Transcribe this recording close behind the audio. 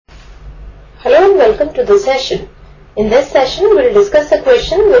Hello and welcome to the session. In this session, we will discuss a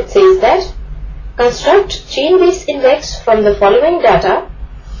question which says that construct chain-based index from the following data,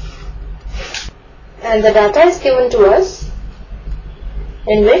 and the data is given to us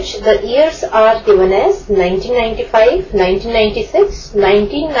in which the years are given as 1995, 1996,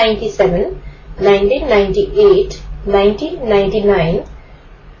 1997, 1998, 1999,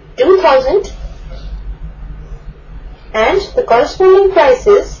 2000, and the corresponding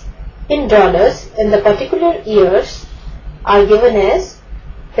prices in dollars in the particular years are given as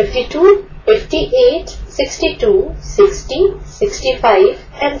 52, 58, 62, 60, 65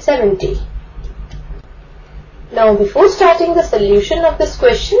 and 70. Now before starting the solution of this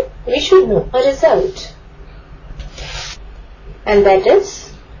question, we should know a result, and that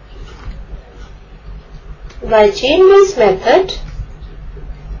is by chain-based method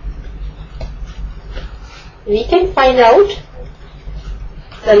we can find out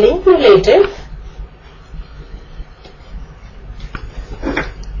the link relative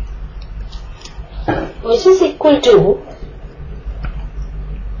which is equal to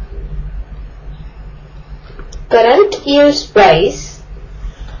current year's price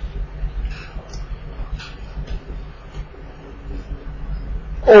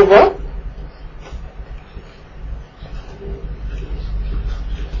over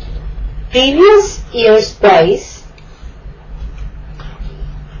previous year's price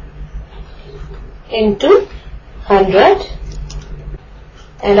into 100,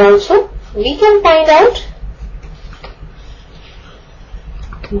 and also we can find out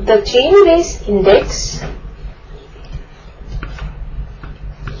the chain-based index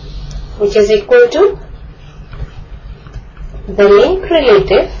which is equal to the link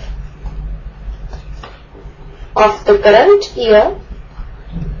relative of the current year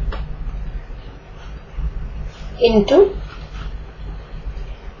into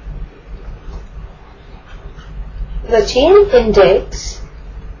the chain index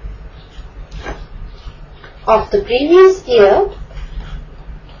of the previous year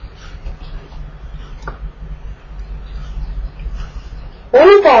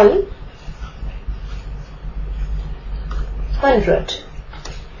whole upon 100.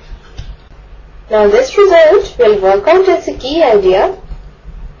 Now this result will work out as a key idea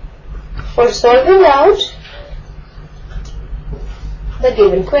for solving out the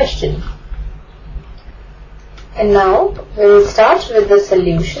given question. And now we will start with the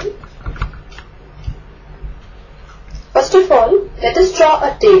solution. First of all, let us draw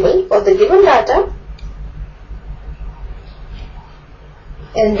a table for the given data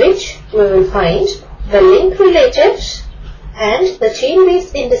in which we will find the link relatives and the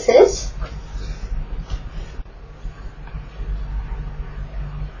chain-based indices.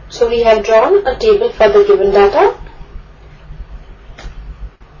 So we have drawn a table for the given data.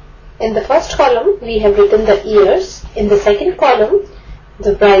 In the first column, we have written the years. In the second column,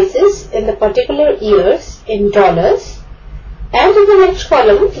 the prices in the particular years in dollars. And in the next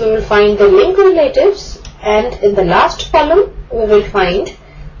column, we will find the link relatives. And in the last column, we will find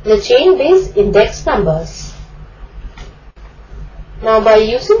the chain-based index numbers. Now, by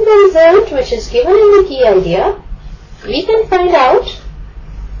using the result which is given in the key idea, we can find out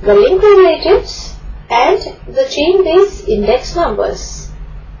the link relatives and the chain-based index numbers.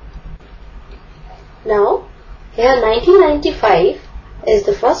 Now, here 1995 is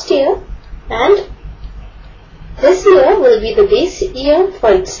the first year, and this year will be the base year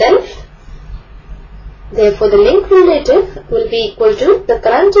for itself. Therefore, the link relative will be equal to the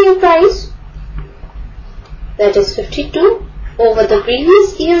current year price, that is 52, over the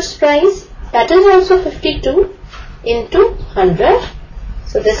previous year's price, that is also 52, into 100.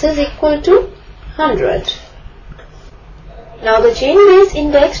 So this is equal to 100. Now the chain-based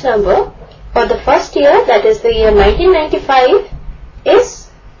index number for the first year, that is the year 1995, is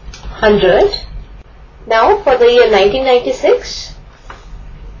 100. Now for the year 1996,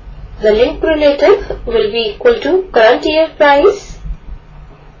 the link relative will be equal to current year price,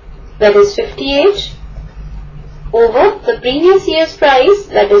 that is 58, over the previous year's price,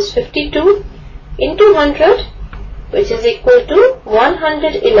 that is 52, into 100, which is equal to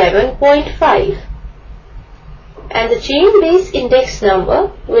 111.5. And the chain-based index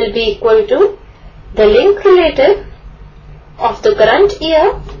number will be equal to the link relative of the current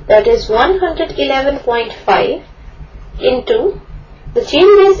year, that is 111.5, into the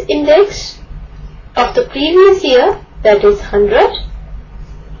chain-based index of the previous year, that is 100,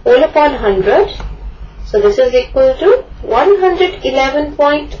 whole upon 100. So this is equal to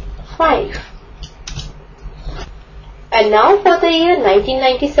 111.5. And now for the year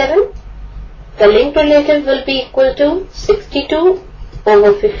 1997, the link relative will be equal to 62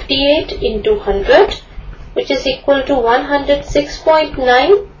 over 58 into 100, which is equal to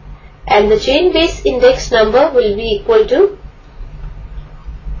 106.9, and the chain base index number will be equal to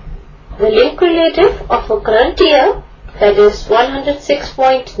the link relative of a current year, that is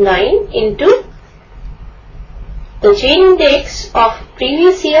 106.9, into the chain index of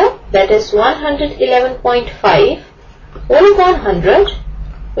previous year, that is 111.5, whole upon 100,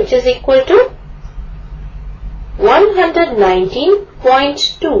 which is equal to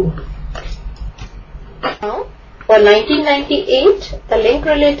 119.2. Now, for 1998, the link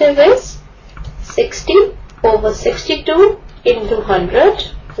relative is 60 over 62 into 100,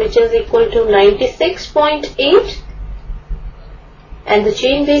 which is equal to 96.8, and the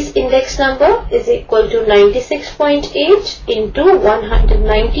chain base index number is equal to 96.8 into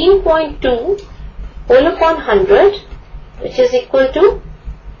 119.2 whole upon 100, which is equal to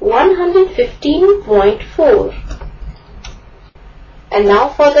 115.4. And now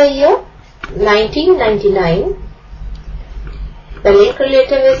for the year 1999, the link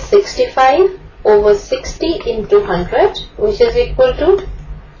relative is 65 over 60 into 100, which is equal to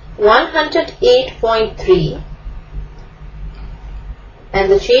 108.3, and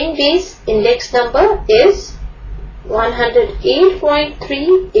the chain base index number is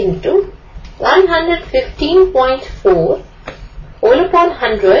 108.3 into 115.4 whole upon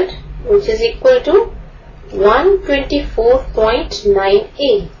 100, which is equal to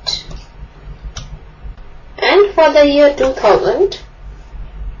 124.98. And for the year 2000,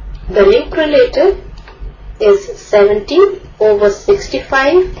 the link relative is 70 over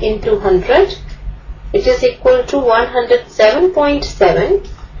 65 into 100, which is equal to 107.7,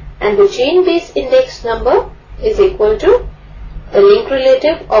 and the chain base index number is equal to the link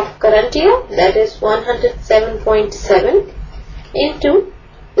relative of current year, that is 107.7, into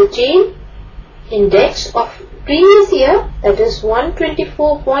the chain index of previous year, that is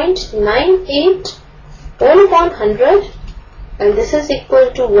 124.98 whole upon 100, and this is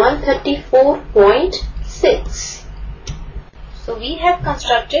equal to 134.6. So we have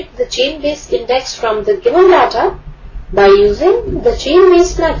constructed the chain base index from the given data by using the chain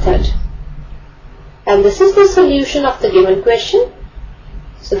base method. And this is the solution of the given question.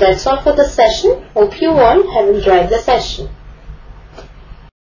 So that's all for the session. Hope you all have enjoyed the session.